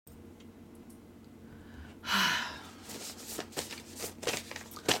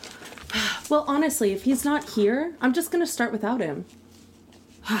Well, honestly, if he's not here, I'm just gonna start without him.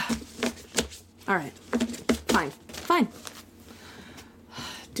 All right. Fine.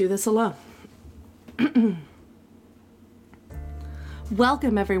 Do this alone.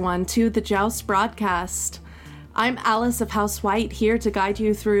 Welcome, everyone, to the Joust broadcast. I'm Alice of House White, here to guide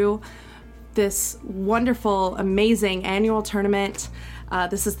you through this wonderful, amazing annual tournament.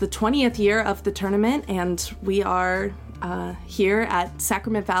 This is the 20th year of the tournament, and we are here at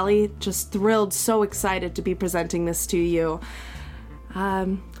Sacrament Valley, just thrilled, so excited to be presenting this to you.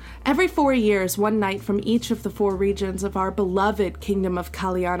 Every 4 years, one knight from each of the 4 regions of our beloved Kingdom of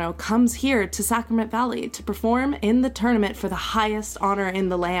Caliano comes here to Sacrament Valley to perform in the tournament for the highest honor in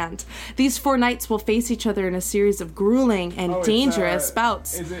the land. These 4 knights will face each other in a series of grueling and dangerous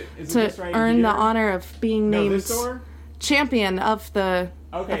bouts to earn the honor of being named champion of the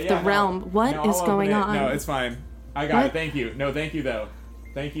realm. What is going on? No, it's fine. I got it. Thank you. No, thank you, though.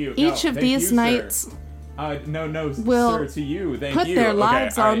 Thank you. Each of these knights... No, will sir, to you. Thank put you. their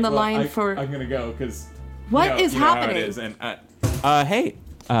lives okay, on the line for... I'm gonna go, because... What is happening? How it is. And,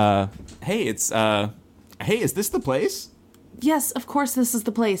 hey, is this the place? Yes, of course this is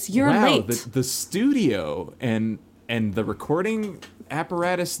the place. You're wow, late. The studio and the recording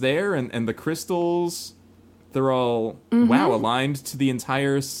apparatus there and the crystals, they're all, aligned to the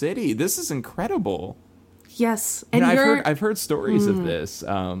entire city. This is incredible. Yes, and I've heard stories of this.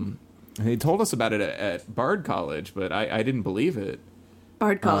 They told us about it at Bard College, but I didn't believe it.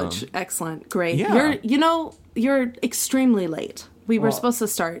 Bard College, excellent, great. Yeah. You're extremely late. We were supposed to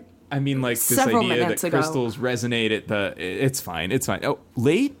start. I mean, like, this several idea minutes that ago. crystals resonate at the... It's fine. Oh,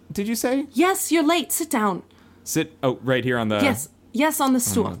 late, did you say? Yes, you're late. Sit down. Right here on the... Yes, on the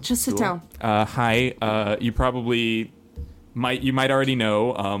stool. Just sit down. Hi, you probably... You might already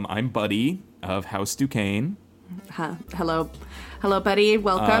know, I'm Buddy of House Duquesne. Hello, Buddy.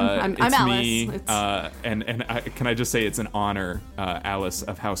 Welcome. I'm Alice. Me, can I just say it's an honor, Alice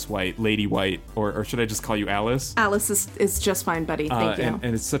of House White, Lady White, or should I just call you Alice? Alice is just fine, Buddy. Thank you.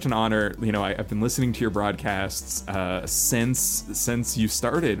 And it's such an honor. I've been listening to your broadcasts since you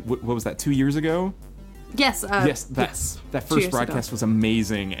started. What was that? 2 years ago? Yes. That first broadcast was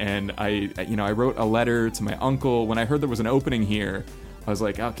amazing, and I wrote a letter to my uncle when I heard there was an opening here. I was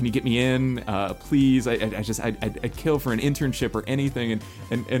like, oh, can you get me in, please? I'd kill for an internship or anything.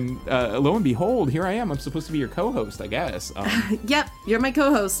 And lo and behold, here I am. I'm supposed to be your co-host, I guess. Yep, you're my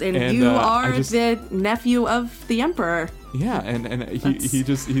co-host, and you are the nephew of the Emperor. Yeah, and he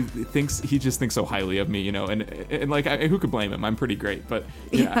just thinks so highly of me, and like, who could blame him? I'm pretty great, but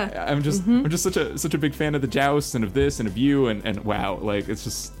I'm just such a big fan of the Joust and of this and of you, and wow, like, it's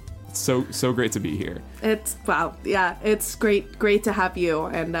just so great to be here. It's great to have you,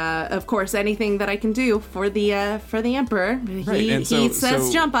 and of course anything that I can do for the Emperor. He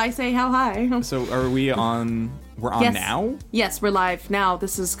says jump, I say how high. So are we on? We're on now? Yes, we're live now.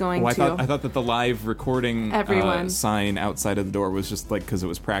 This is going I thought that the live recording sign outside of the door was just like because it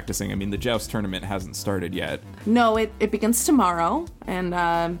was practicing. I mean, the Joust tournament hasn't started yet. No, it begins tomorrow, and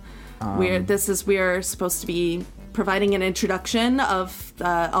we're supposed to be providing an introduction of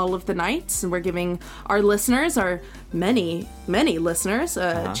all of the knights, and we're giving our listeners, our many listeners,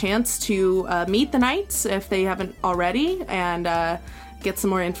 a chance to meet the knights if they haven't already, and get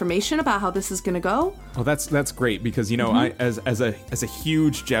some more information about how this is going to go. Well, that's great, because I as a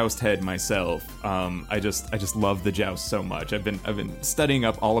huge Joust head myself, I just love the Joust so much. I've been studying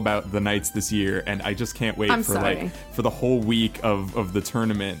up all about the knights this year, and I just can't wait for the whole week of the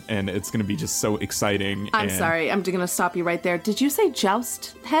tournament, and it's going to be just so exciting. I'm sorry, I'm going to stop you right there. Did you say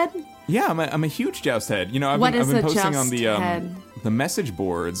Joust head? Yeah, I'm a huge Joust head. I've been posting on the message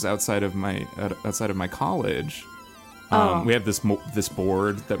boards outside of my college. We have this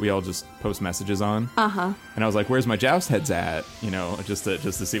board that we all just post messages on. And I was like, "Where's my Joust heads at?" Just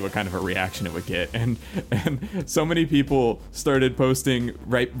to see what kind of a reaction it would get. And so many people started posting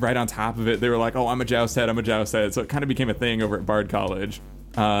right on top of it. They were like, "Oh, I'm a Joust head. I'm a Joust head." So it kind of became a thing over at Bard College.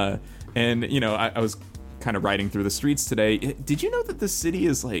 I was kind of riding through the streets today. Did you know that this city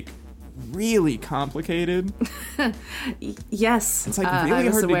is like really complicated? Yes, it's like really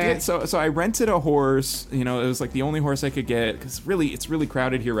hard to get. So I rented a horse. It was like the only horse I could get, because it's really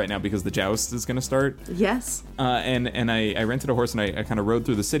crowded here right now because the Joust is going to start. Yes. And I rented a horse, and I kind of rode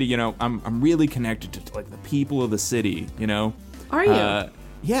through the city. I'm really connected to like the people of the city. Are you?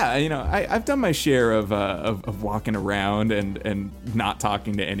 Yeah, I've done my share of walking around and not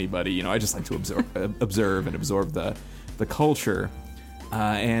talking to anybody. I just like to observe and absorb the culture.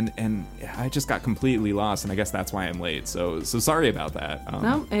 And I just got completely lost, and I guess that's why I'm late. So sorry about that.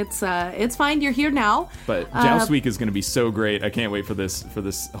 No, it's fine. You're here now. But Joust Week is going to be so great. I can't wait for this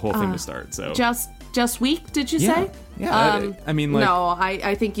whole thing to start. So Joust Week, did you say? Yeah. I mean, like, no,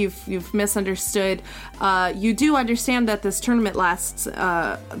 I think you've misunderstood. You do understand that this tournament lasts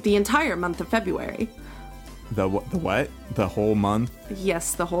the entire month of February. The what? The whole month?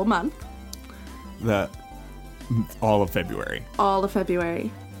 Yes, the whole month. All of February. All of February.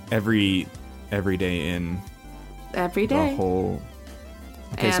 Every day in. Every day. The whole.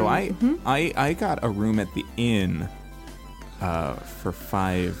 Okay, and, so I got a room at the inn for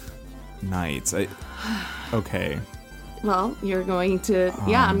 5 nights. Okay. Well, you're going to.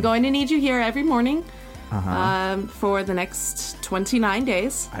 I'm going to need you here every morning. For the next 29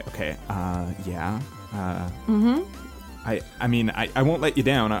 days. Yeah. I mean, I won't let you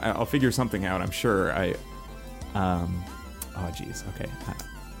down. I'll figure something out, I'm sure. Oh, geez. Okay.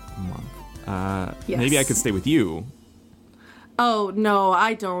 A month. Yes. Maybe I could stay with you. Oh, no,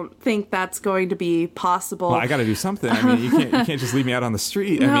 I don't think that's going to be possible. Well, I got to do something. I mean, you can't just leave me out on the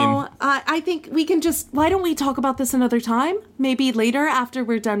street. No, I think we can just... Why don't we talk about this another time? Maybe later after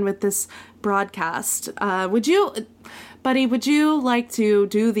we're done with this broadcast. Would you like to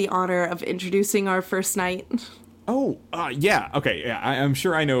do the honor of introducing our first night? Oh, yeah. Okay, yeah. I'm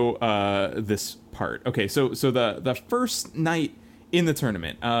sure I know this part. Okay, so the first night in the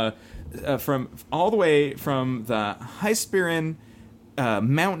tournament, from all the way from the Hyspirin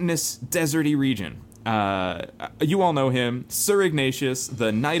mountainous deserty region. You all know him, Sir Ignatius,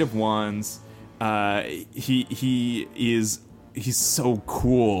 the Knight of Wands. He's so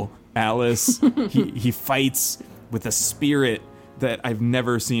cool, Alice. he fights with a spirit that I've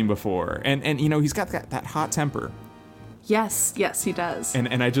never seen before, and he's got that hot temper. Yes, he does.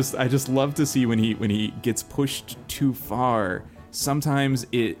 And I just love to see when he gets pushed too far. Sometimes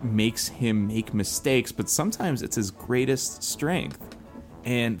it makes him make mistakes, but sometimes it's his greatest strength,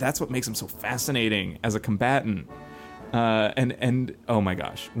 and that's what makes him so fascinating as a combatant. And oh my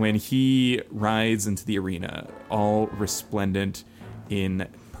gosh, when he rides into the arena, all resplendent in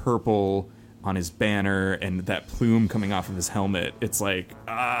purple on his banner and that plume coming off of his helmet, it's like,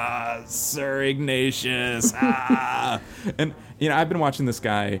 Sir Ignatius, And, I've been watching this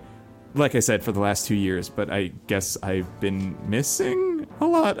guy, like I said, for the last 2 years, but I guess I've been missing a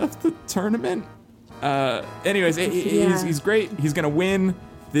lot of the tournament. Anyways, he's great. He's going to win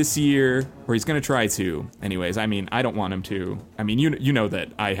this year, or he's going to try to. Anyways, I mean, I don't want him to. I mean, you know that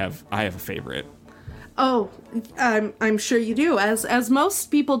I have a favorite. Oh, I'm sure you do, as most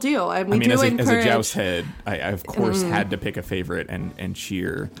people do. And we do encourage... as a Joust head, I of course had to pick a favorite and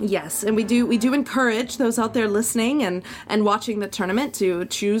cheer. Yes, and we do encourage those out there listening and watching the tournament to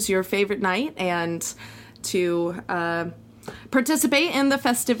choose your favorite night and to participate in the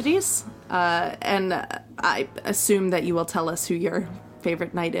festivities. And I assume that you will tell us who your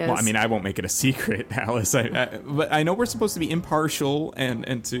favorite night is. Well, I mean, I won't make it a secret, Alice. But I know we're supposed to be impartial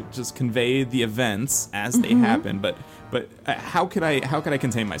and to just convey the events as they happen. But how could I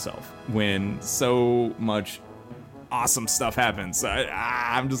contain myself when so much awesome stuff happens?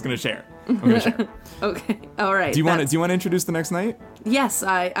 I'm just gonna share. Okay, all right. Do you want to introduce the next night? Yes,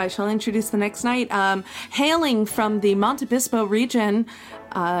 I shall introduce the next night. Hailing from the Monte Bispo region,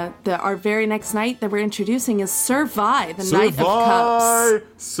 our very next night that we're introducing is Sir Vi, the Knight of Cups.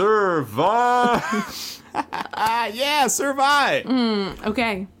 Sir Vi! Yeah, Sir Vi!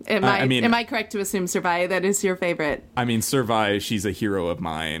 Okay. Am I correct to assume, Sir Vi, that is your favorite? I mean, Sir Vi, she's a hero of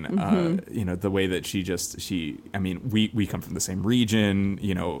mine. The way that we come from the same region.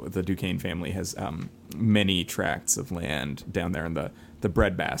 The Duquesne family has many tracts of land down there in the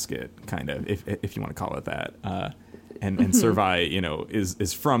breadbasket, kind of, if you want to call it that. And Sir Vi,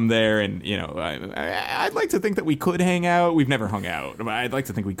 is from there, and I'd like to think that we could hang out. We've never hung out, but I'd like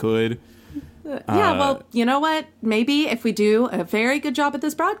to think we could. Well, you know what? Maybe if we do a very good job at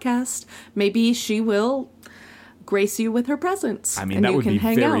this broadcast, maybe she will grace you with her presence. I mean, that would be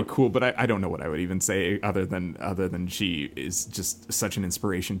very cool, but I don't know what I would even say other than she is just such an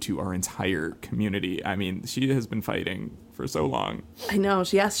inspiration to our entire community. I mean, she has been fighting for so long. I know.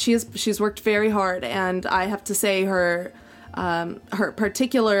 Yes, she's worked very hard, and I have to say her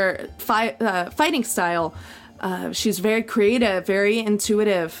particular fighting style. She's very creative, very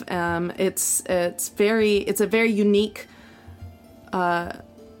intuitive. It's a very unique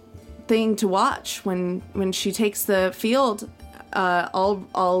thing to watch when she takes the field,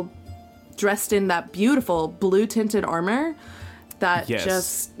 all dressed in that beautiful blue tinted armor. that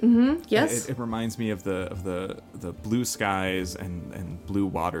just yes. It reminds me of the blue skies and blue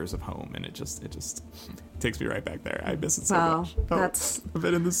waters of home, and it just takes me right back there. I miss it so much. I've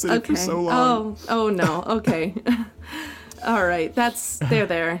been in the city for so long. Oh no. Okay. All right. That's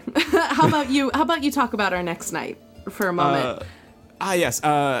there. How about you talk about our next night for a moment? Yes.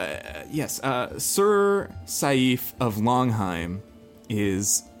 Sir Saif of Longheim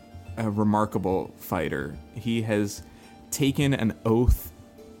is a remarkable fighter. He has taken an oath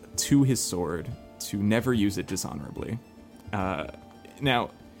to his sword to never use it dishonorably. Now,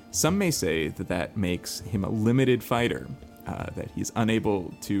 some may say that makes him a limited fighter, that he's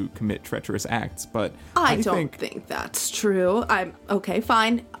unable to commit treacherous acts, but I don't think that's true. I'm okay,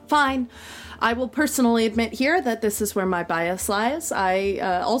 fine. I will personally admit here that this is where my bias lies. I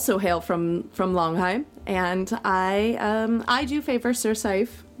also hail from Longheim, and I do favor Sir Saif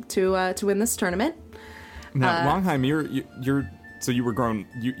to win this tournament. Now, Longheim, you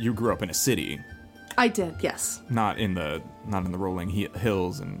grew up in a city. I did, yes. Not in the rolling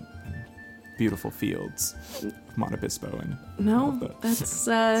hills and beautiful fields of Monte Bispo and that's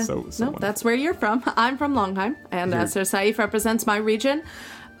that's where you're from. I'm from Longheim, and Sir Saif represents my region.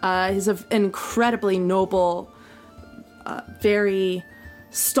 He's an incredibly noble, very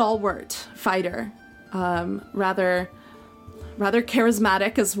stalwart fighter. Rather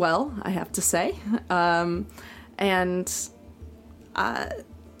charismatic as well, I have to say.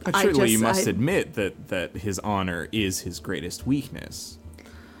 Surely you must admit that his honor is his greatest weakness.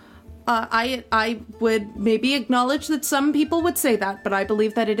 I would maybe acknowledge that some people would say that, but I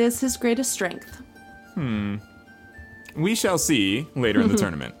believe that it is his greatest strength. We shall see later in the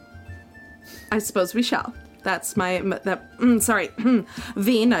tournament. I suppose we shall. That's the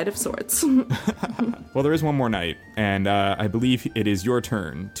Knight of Swords. Well, there is one more knight, and I believe it is your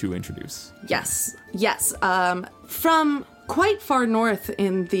turn to introduce. Yes. From quite far north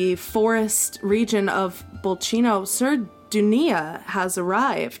in the forest region of Bolchino, Sir Dunia has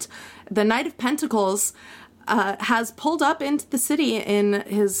arrived. The Knight of Pentacles has pulled up into the city in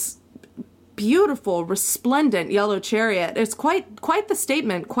his beautiful, resplendent yellow chariot. It's quite the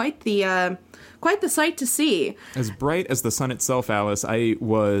statement, quite the sight to see. As bright as the sun itself, Alice, I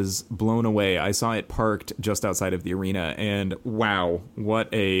was blown away. I saw it parked just outside of the arena, and wow, what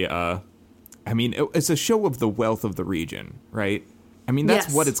a... it's a show of the wealth of the region, right? I mean,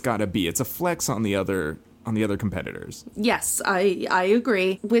 that's what it's got to be. It's a flex on the other competitors. Yes, I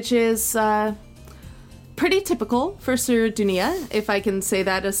agree, which is pretty typical for Sir Dunia, if I can say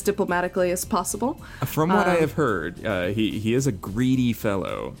that as diplomatically as possible. From what I have heard, he is a greedy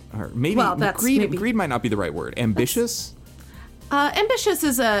fellow. Or maybe greed might not be the right word. Ambitious? Ambitious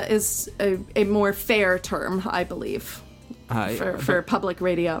is a more fair term, I believe, for public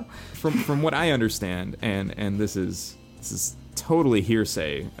radio. From what I understand, and this is totally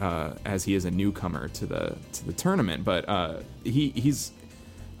hearsay, as he is a newcomer to the tournament, but he's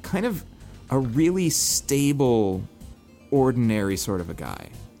kind of a really stable, ordinary sort of a guy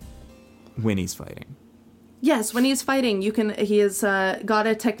when he's fighting. Yes, when he's fighting, he has got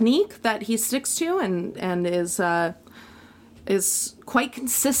a technique that he sticks to and is quite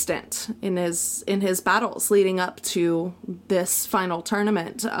consistent in his battles leading up to this final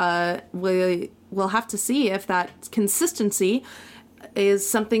tournament. We'll have to see if that consistency is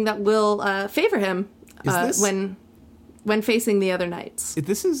something that will favor him when facing the other knights.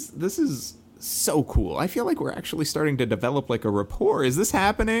 This is so cool. I feel like we're actually starting to develop like a rapport. Is this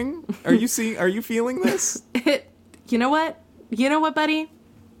happening? Are you feeling this? You know what, buddy?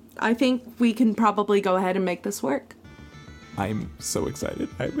 I think we can probably go ahead and make this work. I'm so excited.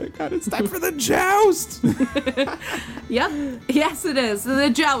 God, it's time for the joust! Yep. Yes, it is.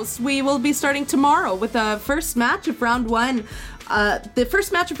 The joust. We will be starting tomorrow with the first match of round one. The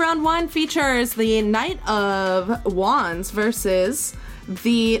first match of round one features the Knight of Wands versus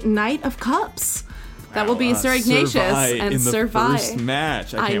the Knight of Cups. That will be Sir Ignatius and Sir Vi. First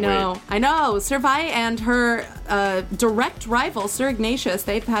match. I know. Sir Vi and her direct rival, Sir Ignatius,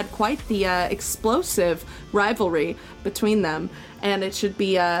 they've had quite the explosive rivalry between them, and it should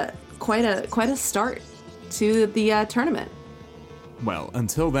be quite a start to the tournament. Well,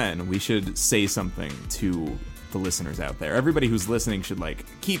 until then, we should say something to the listeners out there. Everybody who's listening should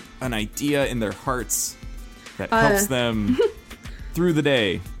keep an idea in their hearts that helps them through the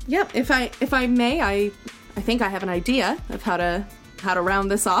day. Yep. If I may, I think I have an idea of how to round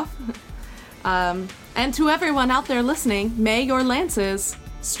this off. And to everyone out there listening, may your lances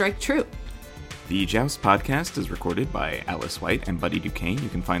strike true. The Joust podcast is recorded by Alice White and Buddy Duquesne. You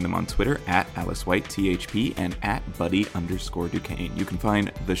can find them on Twitter at AliceWhiteTHP and at Buddy_Duquesne. You can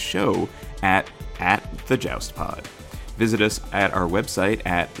find the show at The Joust Pod. Visit us at our website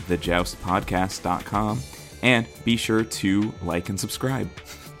at thejoustpodcast.com, and be sure to like and subscribe.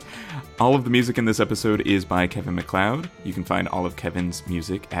 All of the music in this episode is by Kevin MacLeod. You can find all of Kevin's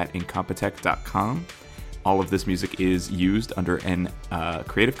music at incompetech.com. All of this music is used under an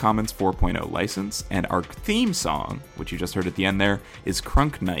Creative Commons 4.0 license, and our theme song, which you just heard at the end there, is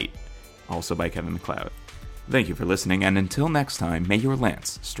Crunk Night, also by Kevin MacLeod. Thank you for listening, and until next time, may your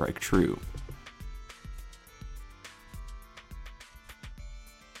lance strike true.